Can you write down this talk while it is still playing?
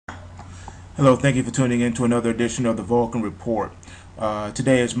Hello, thank you for tuning in to another edition of the Vulcan Report.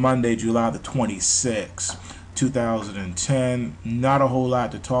 Today is Monday, July the 26th, 2010. Not a whole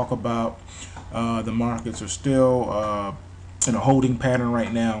lot to talk about. The markets are still in a holding pattern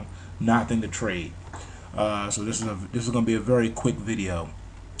right now. Nothing to trade. So this is going to be a very quick video.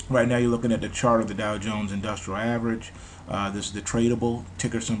 Right now you're looking at the chart of the Dow Jones Industrial Average. This is the tradable,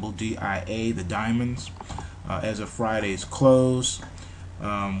 ticker symbol DIA, the diamonds. As of Friday's close,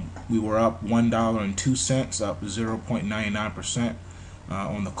 we were up $1.02, up 0.99%.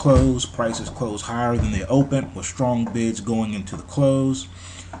 On the close, prices closed higher than they opened, with strong bids going into the close.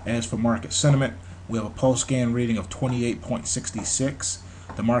 As for market sentiment, we have a pulse scan reading of 28.66.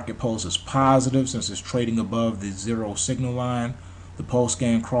 The market pulse is positive since it's trading above the zero signal line. The pulse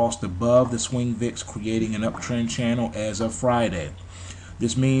scan crossed above the swing VIX, creating an uptrend channel as of Friday.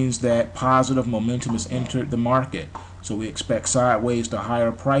 This means that positive momentum has entered the market, so we expect sideways to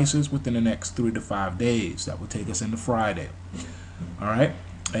higher prices within the next 3 to 5 days. That will take us into Friday. All right,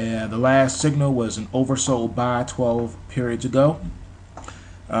 and the last signal was an oversold buy 12 periods ago.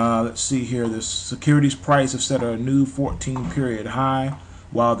 Let's see here. The securities price has set a new 14-period high,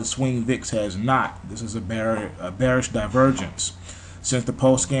 while the swing VIX has not. This is a bearish divergence. Since the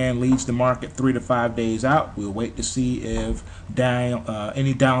pulse scan leads the market 3 to 5 days out, we'll wait to see if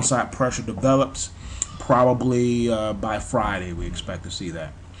any downside pressure develops. Probably by Friday, we expect to see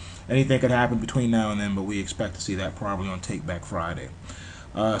that. Anything could happen between now and then, but we expect to see that probably on Take Back Friday.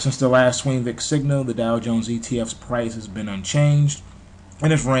 Since the last swing VIX signal, the Dow Jones ETF's price has been unchanged,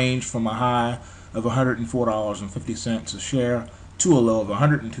 and it's ranged from a high of $104.50 a share to a low of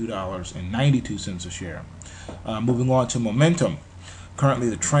 $102.92 a share. Moving on to momentum. Currently,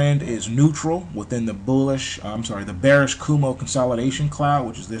 the trend is neutral within the bearish Kumo consolidation cloud,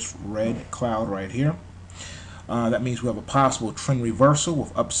 which is this red cloud right here. That means we have a possible trend reversal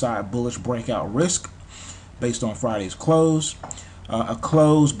with upside bullish breakout risk based on Friday's close. A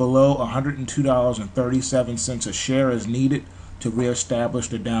close below $102.37 a share is needed to reestablish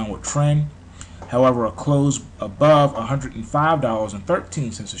the downward trend. However, a close above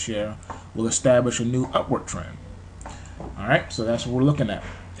 $105.13 a share will establish a new upward trend. All right, so that's what we're looking at.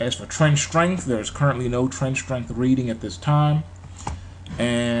 As for trend strength, there's currently no trend strength reading at this time.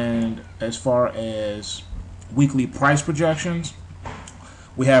 And as far as weekly price projections,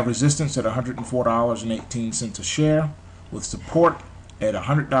 we have resistance at $104.18 a share, with support at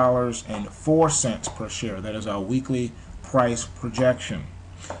 $100.04 per share. That is our weekly price projection.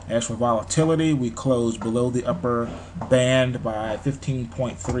 As for volatility, we closed below the upper band by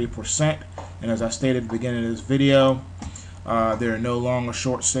 15.3%. And as I stated at the beginning of this video, there are no longer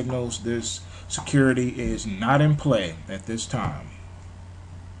short signals. This security is not in play at this time.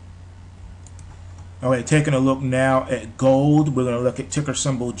 Okay, taking a look now at gold. We're going to look at ticker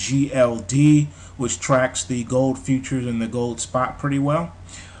symbol GLD, which tracks the gold futures and the gold spot pretty well.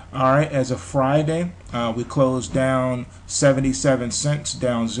 All right, as of Friday, we closed down 77 cents,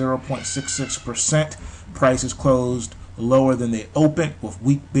 down 0.66%. Prices closed lower than they opened, with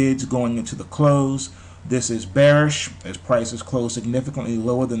weak bids going into the close. This is bearish, as prices close significantly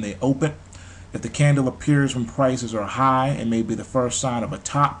lower than they open. If the candle appears when prices are high, it may be the first sign of a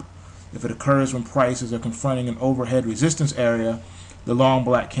top. If it occurs when prices are confronting an overhead resistance area, the long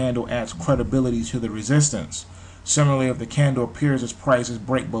black candle adds credibility to the resistance. Similarly, if the candle appears as prices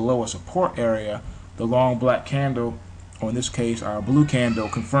break below a support area, the long black candle, or in this case our blue candle,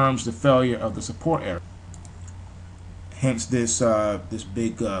 confirms the failure of the support area. Hence this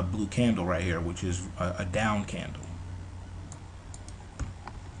big blue candle right here, which is a down candle.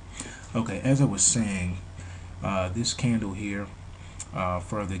 Okay, as I was saying, this candle here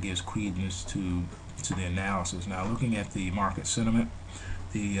further gives credence to the analysis. Now, looking at the market sentiment,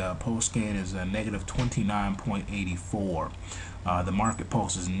 the pulse scan is a negative 29.84. The market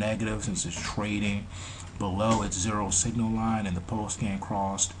pulse is negative since it's trading below its zero signal line, and the pulse scan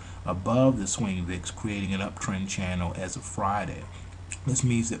crossed above the swing VIX, creating an uptrend channel as of Friday. This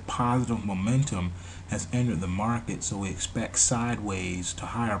means that positive momentum has entered the market, so we expect sideways to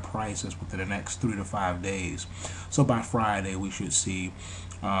higher prices within the next 3 to 5 days. So by Friday, we should see,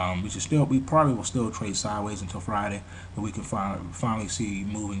 we probably will still trade sideways until Friday, but we can finally see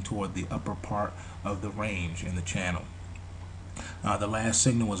moving toward the upper part of the range in the channel. The last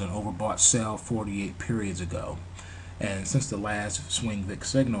signal was an overbought sell 48 periods ago. And since the last swing VIX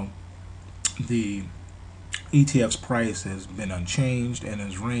signal, the ETF's price has been unchanged and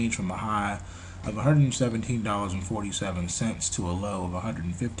has ranged from a high of $117.47 to a low of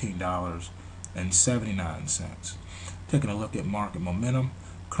 $115.79. Taking a look at market momentum,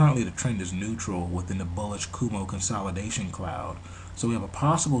 currently the trend is neutral within the bullish Kumo consolidation cloud. So we have a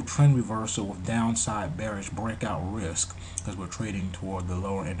possible trend reversal with downside bearish breakout risk because we're trading toward the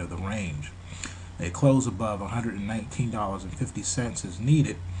lower end of the range. A close above $119.50 is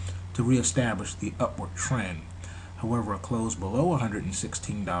needed to reestablish the upward trend. However, a close below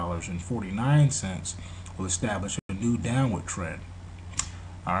 $116.49 will establish a new downward trend.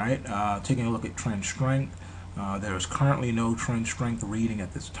 Alright, taking a look at trend strength. There is currently no trend strength reading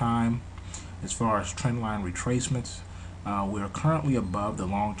at this time. As far as trend line retracements, we are currently above the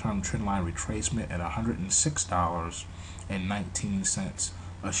long-term trend line retracement at $106.19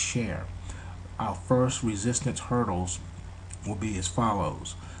 a share. Our first resistance hurdles will be as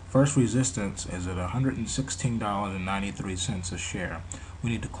follows. First resistance is at $116.93 a share. We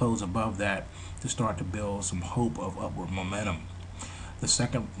need to close above that to start to build some hope of upward momentum. The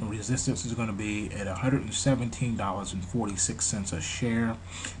second resistance is going to be at $117.46 a share.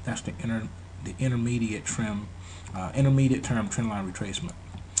 That's the intermediate term trend line retracement.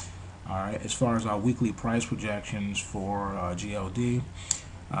 All right. As far as our weekly price projections for GLD,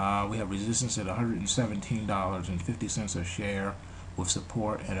 we have resistance at $117.50 a share, with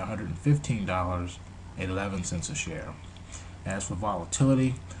support at $115.11 a share. As for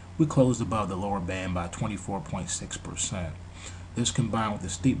volatility, we closed above the lower band by 24.6%. This, combined with the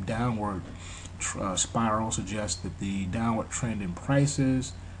steep downward spiral, suggests that the downward trend in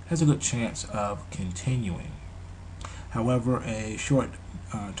prices has a good chance of continuing. However, a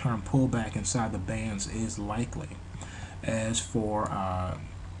short-term pullback inside the bands is likely. As for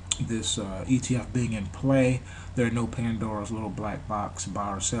this ETF being in play, there are no Pandora's little black box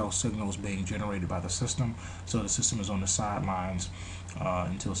buy or sell signals being generated by the system, so the system is on the sidelines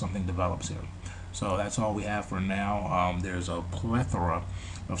until something develops here. So that's all we have for now. There's a plethora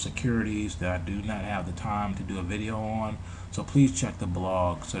of securities that I do not have the time to do a video on, so please check the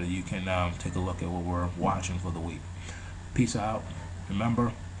blog so that you can take a look at what we're watching for the week. Peace out.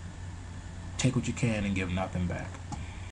 Remember, take what you can and give nothing back.